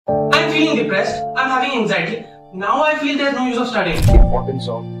feeling depressed, I'm having anxiety. Now I feel there's no use of studying. The importance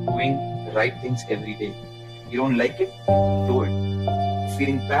of doing the right things every day. You don't like it? Do it.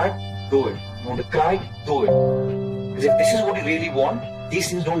 Feeling bad? Do it. You want to cry? Do it. Because if this is what you really want, these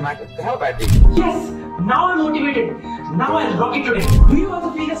things don't matter. Have a bad day. Yes! Now I'm motivated. Now I'll rock it today. Do you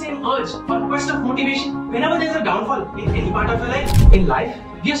also feel the same urge or quest of motivation whenever there's a downfall in any part of your life? In life,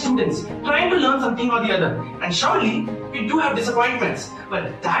 we are students trying to learn something or the other. And surely, we do have disappointments.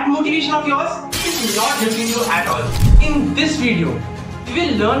 But that motivation of yours is not helping you at all. In this video, we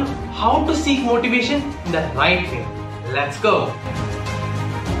will learn how to seek motivation in the right way. Let's go.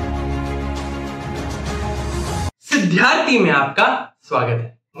 सिद्ध्यार्थी में आपका स्वागत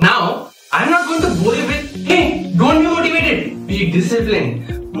है. Now, I'm not going to bore you with, hey, don't be motivated, be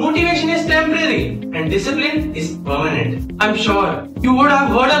disciplined. Motivation is temporary and discipline is permanent. I'm sure you would have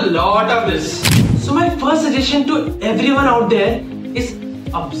heard a lot of this. So my first suggestion to everyone out there is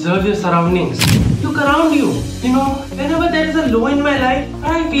observe your surroundings. Look around you. You know, whenever there is a low in my life and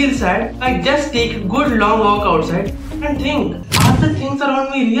I feel sad, I just take a good long walk outside and think, are the things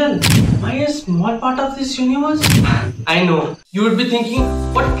around me real? Am I a small part of this universe? I know, you would be thinking,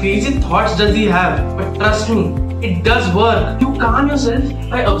 what crazy thoughts does he have? But trust me, it does work. You calm yourself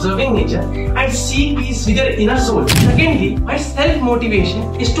by observing nature and seek peace with your inner soul. Secondly, my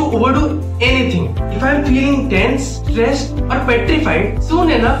self-motivation is to overdo anything. If I am feeling tense, stressed or petrified, soon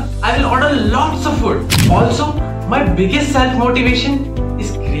enough I will order lots of food. Also, my biggest self-motivation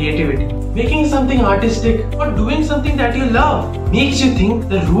is creativity. Making something artistic or doing something that you love makes you think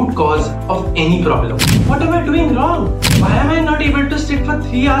the root cause of any problem. What am I doing wrong? Why am I not able to sit for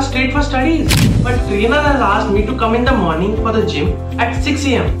 3 hours straight for studies? My trainer has asked me to come in the morning for the gym at 6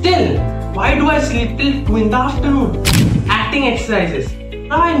 AM. Still, why do I sleep till 2 in the afternoon? Acting exercises.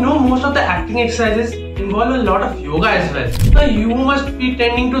 Now I know most of the acting exercises involve a lot of yoga as well. Now you must be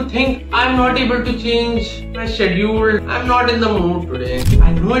tending to think, I'm not able to change my schedule, I'm not in the mood today.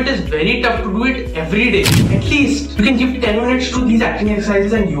 I know it is very tough to do it every day. At least you can give 10 minutes to these acting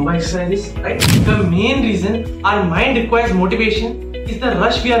exercises and yoga exercises, right? The main reason our mind requires motivation is the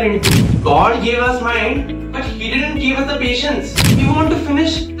rush we are into. God gave us mind, but He didn't give us the patience. We want to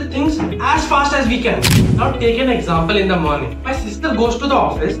finish the things as fast as we can. Now take an example in the morning. My sister goes to the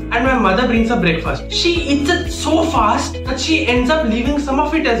office and my mother brings her breakfast. She eats it so fast that she ends up leaving some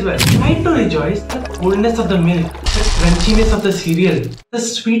of it as well. Try to rejoice the coldness of the milk, the crunchiness of the cereal, the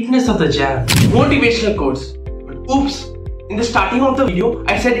sweetness of the jam. Motivational quotes. But oops! In the starting of the video,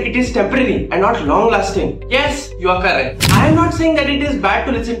 I said it is temporary and not long-lasting. Yes, you are correct. I am not saying that it is bad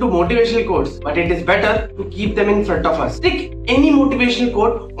to listen to motivational quotes, but it is better to keep them in front of us. Stick any motivational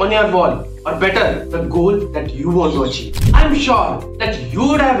quote on your wall, or better, the goal that you want to achieve. I am sure that you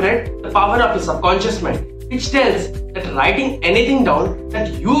would have read The Power of the Subconscious Mind, which tells that writing anything down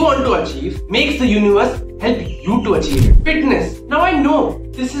that you want to achieve makes the universe help you to achieve it. Fitness. Now I know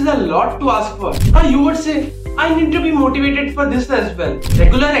this is a lot to ask for. Now you would say, I need to be motivated for this as well.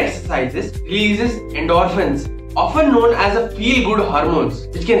 Regular exercises releases endorphins, often known as a feel-good hormones,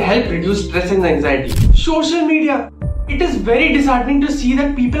 which can help reduce stress and anxiety. Social media. It is very disheartening to see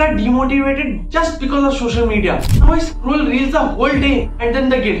that people are demotivated just because of social media. Now I scroll reels the whole day and then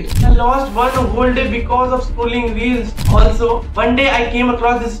the guilt. I lost one whole day because of scrolling reels. Also, one day I came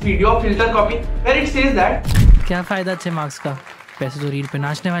across this video of filter copy where it says that क्या फायदा अच्छे marks का? पैसे तो reel पे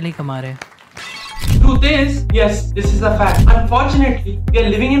नाचने वाले ही कमा रहे हैं. Truth is, yes, this is a fact. Unfortunately, we are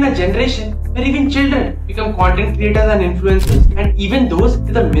living in a generation where even children become content creators and influencers, and even those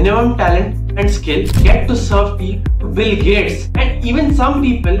with a minimum talent and skill get to serve tea to Bill Gates, and even some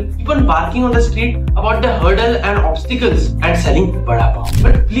people keep on barking on the street about the hurdle and obstacles and selling vada pav.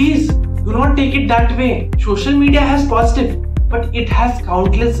 But please, do not take it that way. Social media has positive, but it has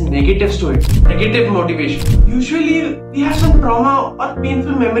countless negatives to it. Negative motivation. Usually, we have some trauma or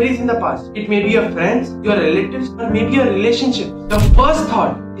painful memories in the past. It may be your friends, your relatives, or maybe your relationship. The first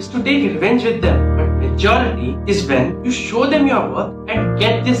thought is to take revenge with them, but majority is when you show them your work and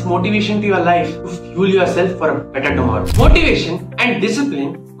get this motivation to your life to fuel yourself for a better tomorrow. Motivation and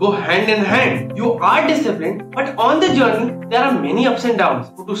discipline go hand in hand. You are disciplined, but on the journey, there are many ups and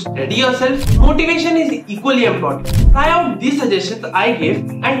downs. So to steady yourself, motivation is equally important. Try out these suggestions I gave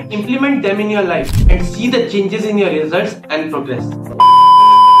and implement them in your life and see the changes in your results and progress.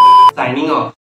 Signing off.